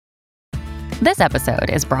This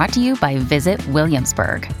episode is brought to you by Visit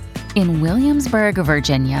Williamsburg. In Williamsburg,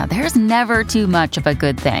 Virginia, there's never too much of a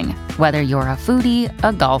good thing. Whether you're a foodie,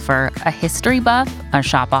 a golfer, a history buff, a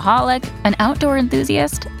shopaholic, an outdoor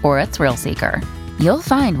enthusiast, or a thrill seeker, you'll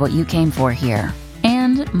find what you came for here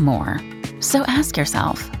and more. So ask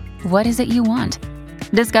yourself, what is it you want?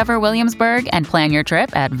 Discover Williamsburg and plan your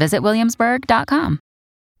trip at visitwilliamsburg.com.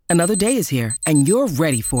 Another day is here, and you're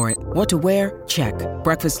ready for it. What to wear? Check.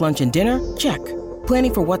 Breakfast, lunch, and dinner? Check.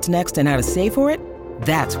 Planning for what's next and how to save for it?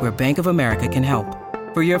 That's where Bank of America can help.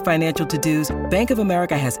 For your financial to-dos, Bank of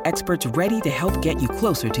America has experts ready to help get you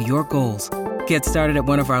closer to your goals. Get started at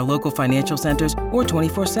one of our local financial centers or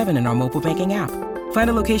 24/7 in our mobile banking app. Find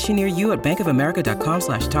a location near you at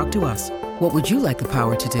bankofamerica.com/talktous. What would you like the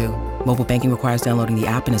power to do? Mobile banking requires downloading the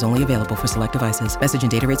app and is only available for select devices. Message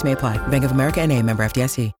and data rates may apply. Bank of America N.A., member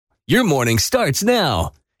FDIC. Your morning starts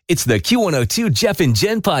now. It's the Q102 Jeff and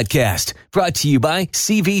Jen podcast, brought to you by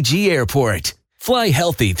CVG Airport. Fly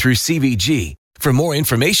healthy through CVG. For more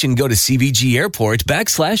information, go to CVG Airport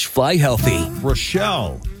 /fly healthy.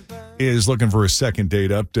 Rochelle is looking for a second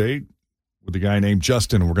date update with a guy named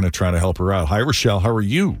Justin. We're going to try to help her out. Hi, Rochelle. How are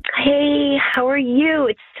you? Hey, how are you?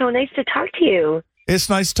 It's so nice to talk to you.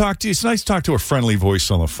 It's nice to talk to you. It's nice to talk to a friendly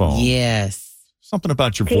voice on the phone. Yes. Something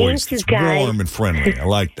about your voice that's warm and friendly. I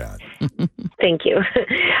like that. Thank you.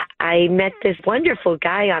 I met this wonderful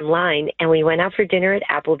guy online, and we went out for dinner at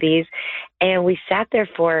Applebee's, and we sat there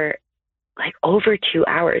for like over 2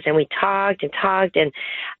 hours, and we talked, and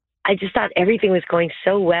I just thought everything was going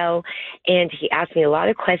so well, and he asked me a lot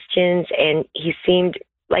of questions, and he seemed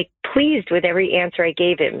like pleased with every answer I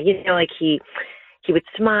gave him. You know, like he would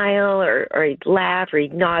smile or he'd laugh or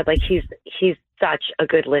he'd nod, like he's such a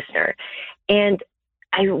good listener. And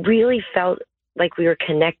I really felt like we were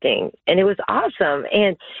connecting, and it was awesome.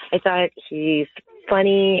 And I thought he's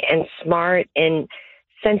funny and smart and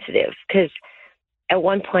sensitive, because at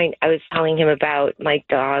one point I was telling him about my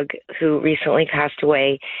dog who recently passed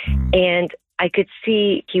away, and I could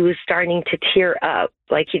see he was starting to tear up.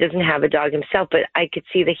 Like, he doesn't have a dog himself, but I could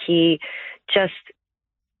see that he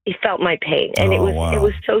felt my pain, and it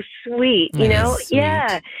was so sweet, you know? Sweet.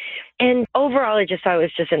 Yeah. And overall, I just thought it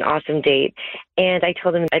was just an awesome date. And I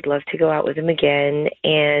told him I'd love to go out with him again.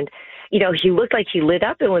 And, you know, he looked like he lit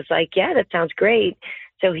up and was like, yeah, that sounds great.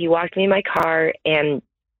 So he walked me in my car, and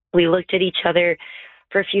we looked at each other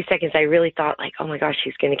for a few seconds. I really thought, like, oh my gosh,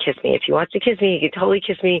 he's going to kiss me. If he wants to kiss me, he could totally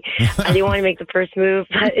kiss me. I didn't want to make the first move,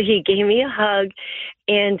 but he gave me a hug,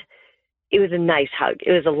 and it was a nice hug.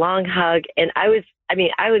 It was a long hug. And I was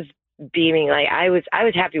beaming. Like, I was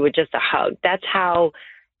happy with just a hug. That's how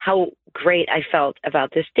great I felt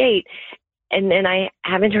about this date. And then I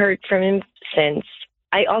haven't heard from him since.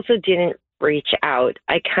 I also didn't reach out.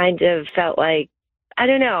 I kind of felt like, I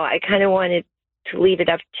don't know, I kind of wanted to leave it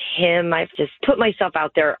up to him. I've just put myself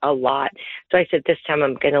out there a lot. So I said, this time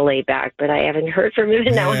I'm going to lay back, but I haven't heard from him,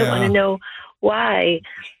 and now I want to know why.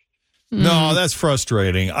 No, that's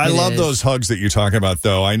frustrating. I love those hugs that you're talking about,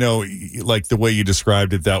 though. I know, like the way you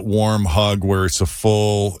described it, that warm hug where it's a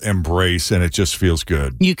full embrace and it just feels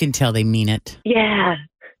good. You can tell they mean it. Yeah.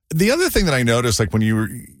 The other thing that I noticed, like when you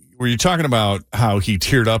were talking about how he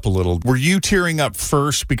teared up a little, were you tearing up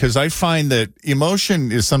first? Because I find that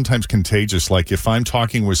emotion is sometimes contagious. Like if I'm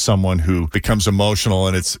talking with someone who becomes emotional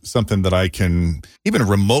and it's something that I can even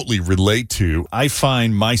remotely relate to, I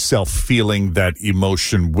find myself feeling that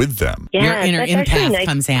emotion with them. Yeah, your inner that's actually a empath nice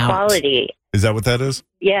comes out. quality. Is that what that is?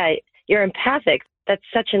 Yeah, you're empathic. That's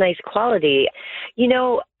such a nice quality. You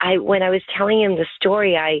know, when I was telling him the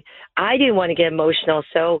story, I didn't want to get emotional,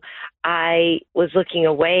 so I was looking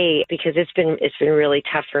away because it's been really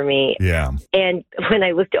tough for me. Yeah. And when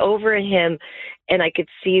I looked over at him, and I could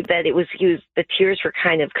see that the tears were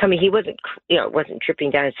kind of coming. He wasn't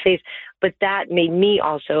dripping down his face, but that made me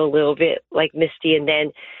also a little bit like misty. And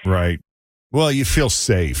then, right. Well, you feel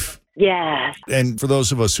safe. Yeah. And for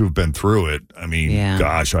those of us who've been through it, I mean,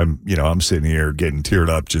 gosh, I'm sitting here getting teared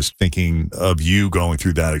up just thinking of you going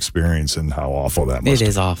through that experience and how awful that must be. It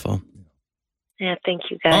is awful. Yeah, thank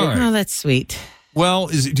you, guys. All right. Oh, that's sweet. Well,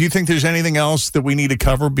 do you think there's anything else that we need to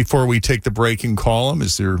cover before we take the break and call him?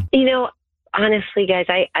 Is there? You know, honestly, guys,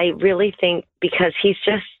 I really think because he's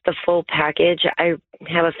just the full package, I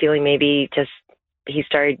have a feeling maybe just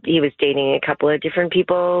he was dating a couple of different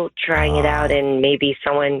people, trying it out, and maybe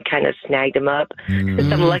someone kind of snagged him up.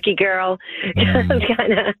 Some lucky girl kind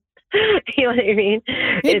of, you know what I mean?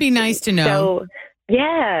 It'd be nice to know. So,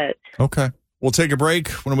 yeah. Okay. We'll take a break.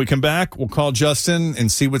 When we come back, we'll call Justin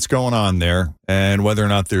and see what's going on there and whether or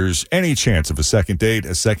not there's any chance of a second date.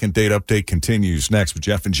 A second date update continues next with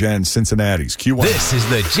Jeff and Jen, Cincinnati's Q1. This is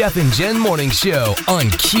the Jeff and Jen Morning Show on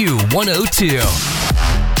Q102.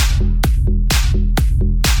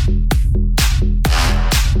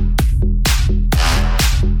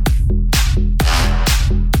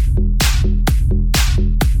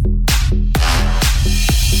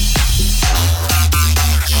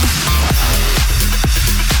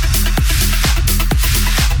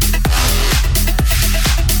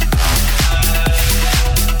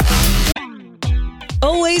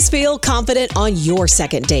 Always feel confident on your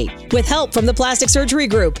second date. With help from the Plastic Surgery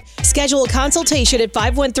Group. Schedule a consultation at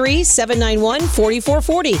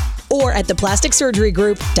 513-791-4440 or at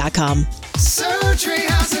theplasticsurgerygroup.com. Surgery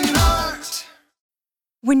has an art.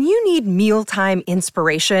 When you need mealtime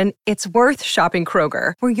inspiration, it's worth shopping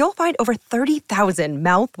Kroger, where you'll find over 30,000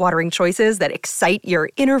 mouth-watering choices that excite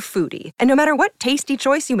your inner foodie. And no matter what tasty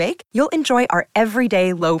choice you make, you'll enjoy our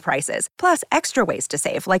everyday low prices, plus extra ways to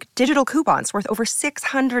save, like digital coupons worth over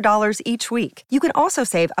 $600 each week. You can also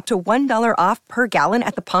save up to $1 off per gallon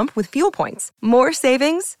at the pump with fuel points. More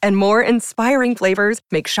savings and more inspiring flavors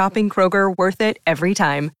make shopping Kroger worth it every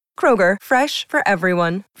time. Kroger, fresh for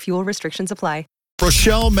everyone. Fuel restrictions apply.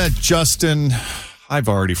 Rochelle met Justin. I've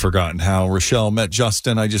already forgotten how Rochelle met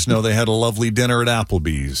Justin. I just know they had a lovely dinner at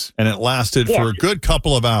Applebee's, and it lasted for a good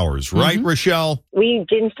couple of hours. Right, Rochelle? We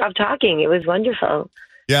didn't stop talking. It was wonderful.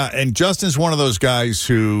 Yeah, and Justin's one of those guys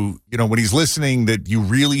who, you know, when he's listening, that you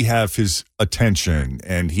really have his attention,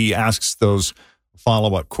 and he asks those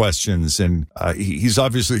follow-up questions, and he's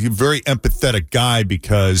obviously a very empathetic guy,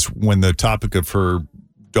 because when the topic of her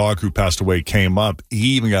dog who passed away came up,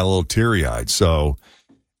 he even got a little teary-eyed. So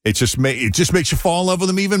it just makes you fall in love with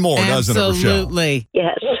him even more, doesn't it, Rochelle? Absolutely.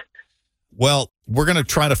 Yes. Well, we're going to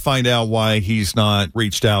try to find out why he's not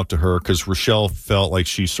reached out to her, because Rochelle felt like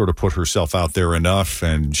she sort of put herself out there enough,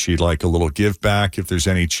 and she'd like a little give back if there's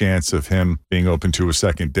any chance of him being open to a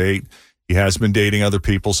second date. He has been dating other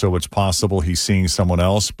people, so it's possible he's seeing someone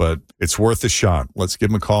else, but it's worth a shot. Let's give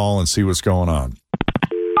him a call and see what's going on.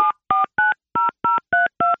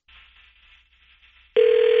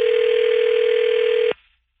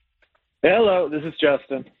 Hello, this is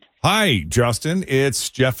Justin. Hi, Justin.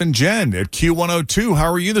 It's Jeff and Jen at Q102.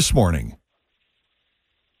 How are you this morning?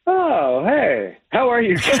 Oh, hey. How are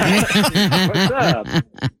you guys? What's up?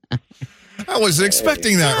 I was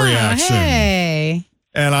expecting that reaction. Hey.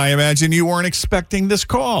 And I imagine you weren't expecting this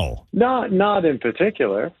call. Not in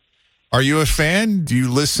particular. Are you a fan? Do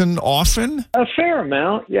you listen often? A fair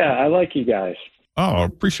amount. Yeah, I like you guys. Oh, I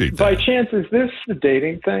appreciate that. By chance, is this the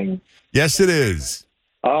dating thing? Yes, it is.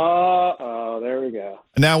 Oh, there we go.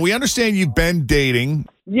 Now, we understand you've been dating.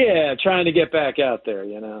 Yeah, trying to get back out there,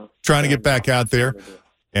 you know. Trying to get back out there.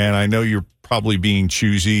 And I know you're probably being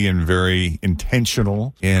choosy and very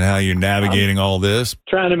intentional in how you're navigating all this.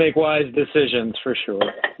 Trying to make wise decisions, for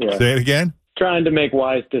sure. Yeah. Say it again? Trying to make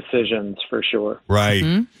wise decisions, for sure. Right.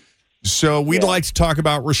 Mm-hmm. So we'd like to talk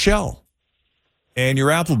about Rochelle and your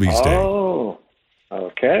Applebee's date. Oh,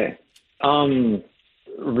 okay.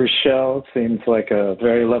 Rochelle seems like a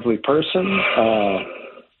very lovely person.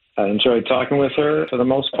 I enjoyed talking with her for the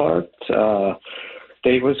most part.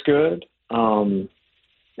 Date was good.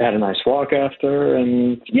 Had a nice walk after,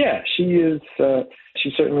 and yeah, she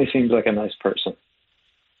certainly seems like a nice person.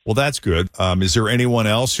 Well, that's good. Is there anyone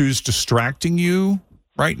else who's distracting you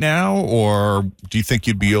right now, or do you think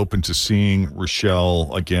you'd be open to seeing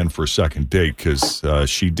Rochelle again for a second date? Because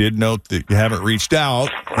she did note that you haven't reached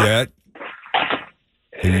out yet.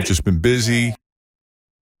 And you've just been busy.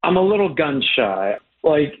 I'm a little gun shy.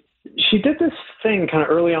 Like, she did this thing kind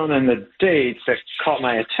of early on in the date that caught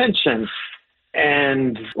my attention.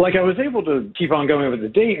 And, like, I was able to keep on going with the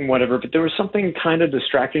date and whatever, but there was something kind of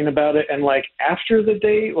distracting about it. And, like, after the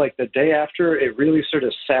date, like the day after, it really sort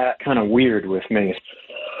of sat kind of weird with me.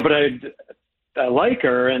 But I like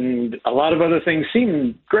her, and a lot of other things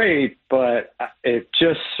seem great, but it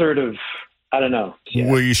just sort of... I don't know.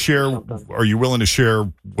 Yeah. Will you share? Are you willing to share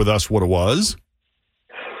with us what it was?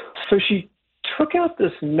 So she took out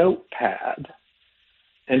this notepad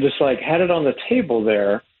and just like had it on the table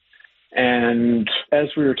there. And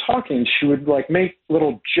as we were talking, she would like make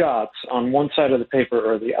little jots on one side of the paper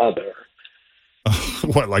or the other.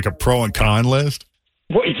 What, like a pro and con list?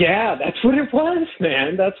 Well, yeah, that's what it was,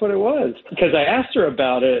 man. That's what it was. Because I asked her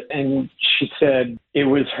about it, and she said it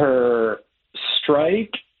was her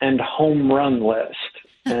strike and home run list.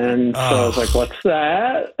 And so I was like, what's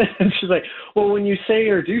that? And she's like, well, when you say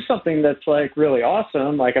or do something that's like really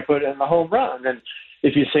awesome, like I put it in the home run. And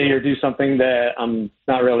if you say or do something that I'm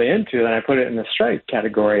not really into, then I put it in the strike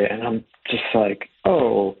category. And I'm just like,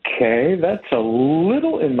 okay, that's a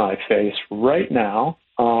little in my face right now.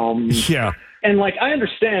 Yeah. And, like, I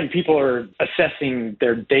understand people are assessing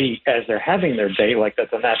their date as they're having their date. Like,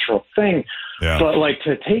 that's a natural thing. Yeah. But, like,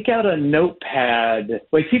 to take out a notepad,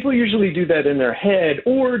 like, people usually do that in their head.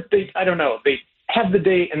 Or, they have the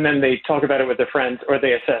date and then they talk about it with their friends or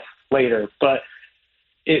they assess later. But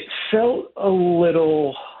it felt a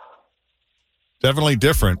little... Definitely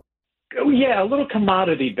different. Yeah, a little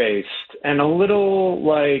commodity-based and a little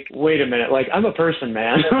like, wait a minute, like, I'm a person,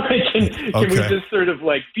 man. Can we just sort of,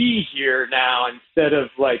 like, be here now instead of,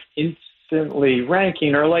 like, instantly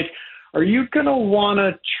ranking? Or, like, are you going to want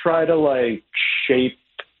to try to, like, shape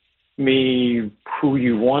me who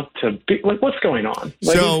you want to be? Like, what's going on?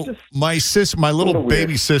 Like, so my little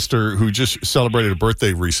baby sister who just celebrated a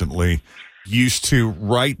birthday recently used to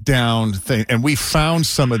write down things, and we found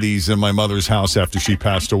some of these in my mother's house after she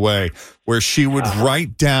passed away, where she would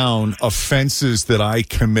write down offenses that I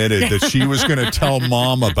committed that she was going to tell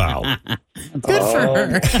mom about. Good for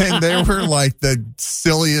her. And they were like the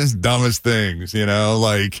silliest, dumbest things,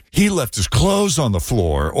 like he left his clothes on the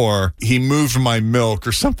floor or he moved my milk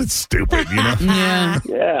or something stupid, Yeah.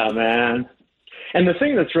 Yeah, man. And the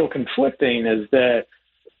thing that's real conflicting is that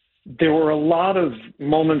there were a lot of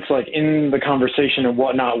moments, like, in the conversation and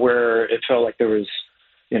whatnot, where it felt like there was,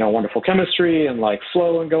 wonderful chemistry and, like,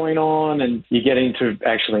 flow and going on and you getting to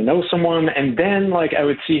actually know someone. And then, like, I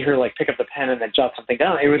would see her, like, pick up the pen and then jot something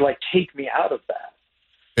down. It would, like, take me out of that.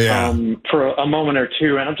 Yeah. For a moment or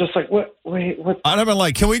two. And I'm just like, what? I'd been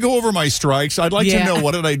like, can we go over my strikes? I'd like to know,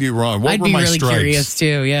 what did I do wrong? What I'd were be my really strikes? curious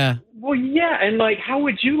too, yeah. Well, yeah, and, like, how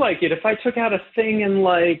would you like it if I took out a thing and,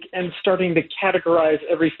 like, and starting to categorize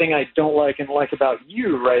everything I don't like and like about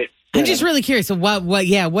you, right? I'm just really curious. So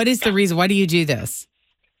what is the reason? Why do you do this?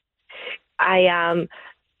 I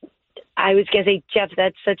was going to say, Jeff,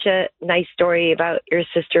 that's such a nice story about your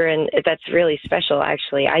sister, and that's really special,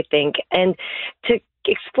 actually, I think. And to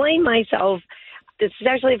explain myself, this is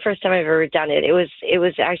actually the first time I've ever done it. It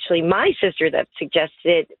was actually my sister that suggested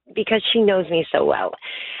it because she knows me so well.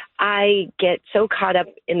 I get so caught up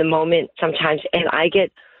in the moment sometimes, and I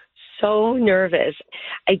get so nervous.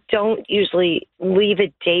 I don't usually leave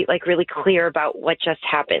a date, like, really clear about what just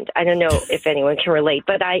happened. I don't know if anyone can relate,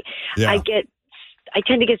 but I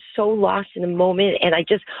tend to get so lost in the moment, and I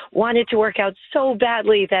just want it to work out so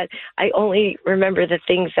badly that I only remember the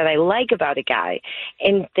things that I like about a guy.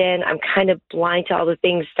 And then I'm kind of blind to all the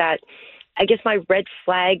things that, I guess, my red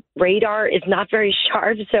flag radar is not very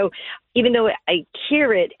sharp. So even though I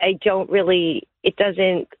hear it, it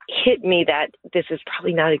doesn't hit me that this is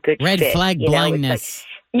probably not a good red fit. flag blindness.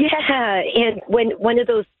 Like, yeah. And when one of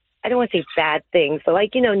those, I don't want to say bad things, but,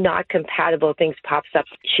 like, not compatible things pops up,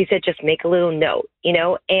 she said, just make a little note,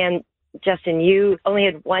 and Justin, you only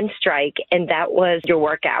had one strike, and that was your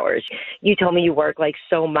work hours. You told me you work, like,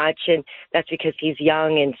 so much, and that's because he's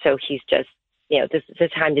young, and so he's just, this is the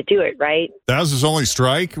time to do it, right? That was his only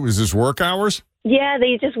strike? Was his work hours? Yeah,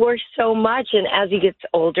 they just work so much, and as he gets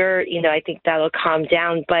older, I think that'll calm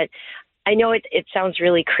down, but I know it sounds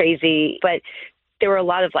really crazy, but there were a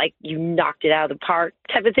lot of, like, you knocked it out of the park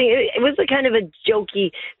type of thing. It was a kind of a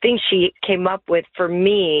jokey thing she came up with for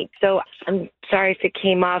me. So I'm sorry if it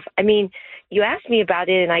came off. I mean, you asked me about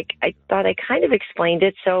it, and I thought I kind of explained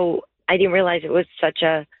it, so I didn't realize it was such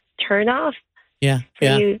a turnoff. Yeah. For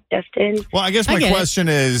you, Justin. Well, I guess my question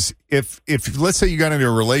is, if let's say you got into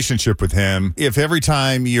a relationship with him, if every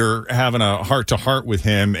time you're having a heart-to-heart with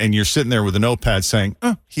him and you're sitting there with a notepad saying,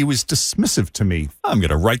 he was dismissive to me, I'm going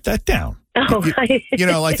to write that down. Oh,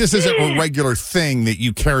 like, this isn't a regular thing that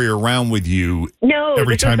you carry around with you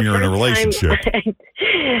every time you're in a relationship.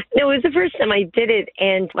 No, it was the first time I did it,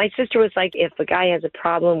 and my sister was like, if a guy has a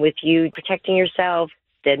problem with you protecting yourself,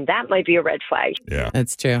 then that might be a red flag. Yeah.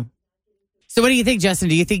 That's true. So what do you think, Justin?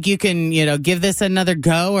 Do you think you can, give this another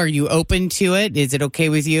go? Are you open to it? Is it okay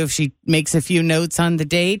with you if she makes a few notes on the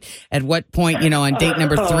date? At what point, on date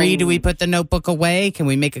number 3, do we put the notebook away? Can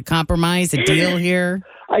we make a compromise, a deal here?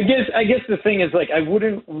 I guess the thing is, like, I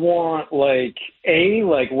wouldn't want, like,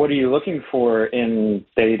 what are you looking for in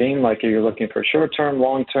dating? Like, are you looking for short term,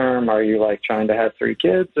 long term? Are you, like, trying to have 3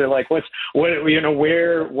 kids? Or, like, why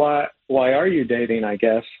are you dating, I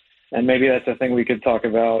guess? And maybe that's a thing we could talk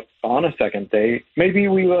about on a second date. Maybe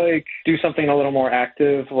we, like, do something a little more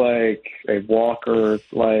active, like a walk or,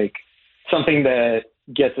 like, something that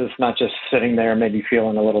gets us not just sitting there maybe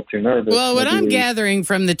feeling a little too nervous. Well, what I'm gathering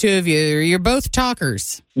from the two of you, you're both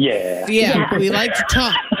talkers. Yeah. Yeah, we like to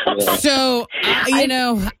talk. So, I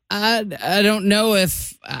don't know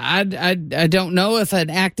if I don't know if an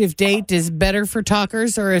active date is better for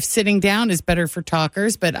talkers or if sitting down is better for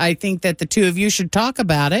talkers, but I think that the two of you should talk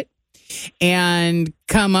about it and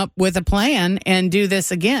come up with a plan and do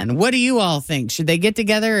this again. What do you all think? Should they get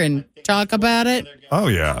together and talk about it? Oh,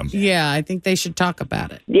 yeah. Yeah, I think they should talk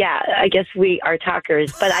about it. Yeah, I guess we are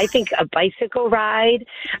talkers, but I think a bicycle ride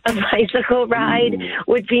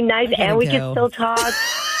would be nice, and we could still talk.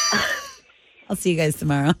 I'll see you guys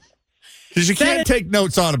tomorrow. Because you can't take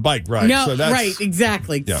notes on a bike ride. No, so that's, right,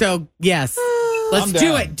 exactly. Yeah. So, yes, let's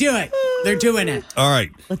do it. Do it. They're doing it. All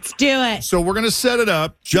right. Let's do it. So we're going to set it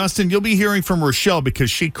up. Justin, you'll be hearing from Rochelle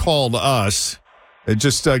because she called us.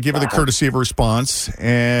 Just give her the courtesy of a response.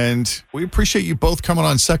 And we appreciate you both coming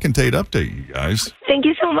on Second Date Update, you guys. Thank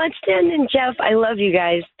you so much, Jen and Jeff. I love you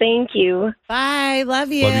guys. Thank you. Bye.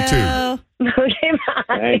 Love you. Love you too. Okay,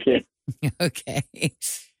 bye. Thank you. Okay.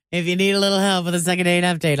 If you need a little help with a Second Date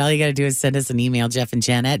Update, all you got to do is send us an email, Jeff and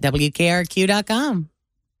Jen at WKRQ.com.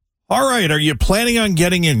 All right. Are you planning on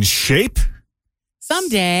getting in shape?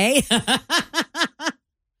 Someday.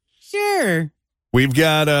 Sure. We've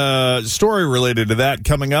got a story related to that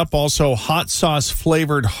coming up. Also, hot sauce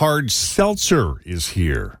flavored hard seltzer is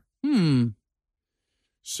here.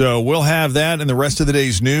 So we'll have that and the rest of the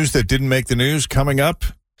day's news that didn't make the news coming up.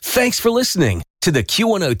 Thanks for listening to the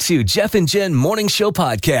Q102 Jeff and Jen Morning Show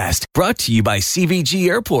podcast, brought to you by CVG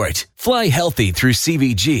Airport. Fly healthy through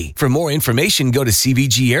CVG. For more information, go to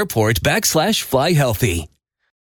CVG Airport /fly healthy.